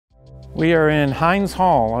We are in Hynes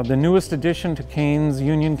Hall, the newest addition to Kean's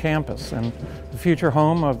Union campus and the future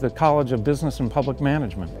home of the College of Business and Public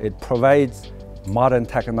Management. It provides modern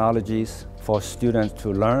technologies for students to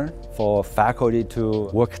learn, for faculty to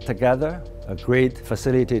work together, a great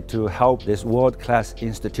facility to help this world-class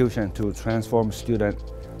institution to transform student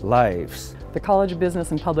lives. The College of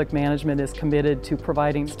Business and Public Management is committed to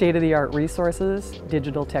providing state-of-the-art resources,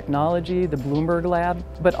 digital technology, the Bloomberg Lab,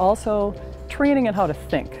 but also training in how to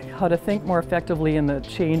think more effectively in the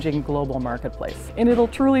changing global marketplace. And it'll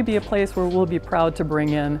truly be a place where we'll be proud to bring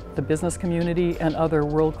in the business community and other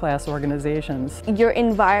world-class organizations. Your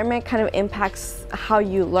environment kind of impacts how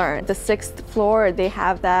you learn. The 6th floor, they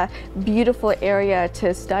have that beautiful area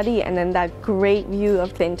to study and then that great view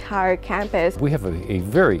of the entire campus. We have a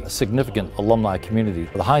very significant alumni community.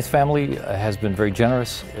 The Hynes family has been very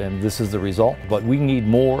generous, and this is the result. But we need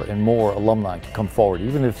more and more alumni to come forward,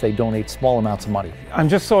 even if they donate small amounts of money. I'm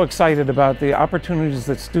just so excited about the opportunities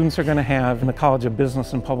that students are going to have in the College of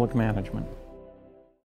Business and Public Management.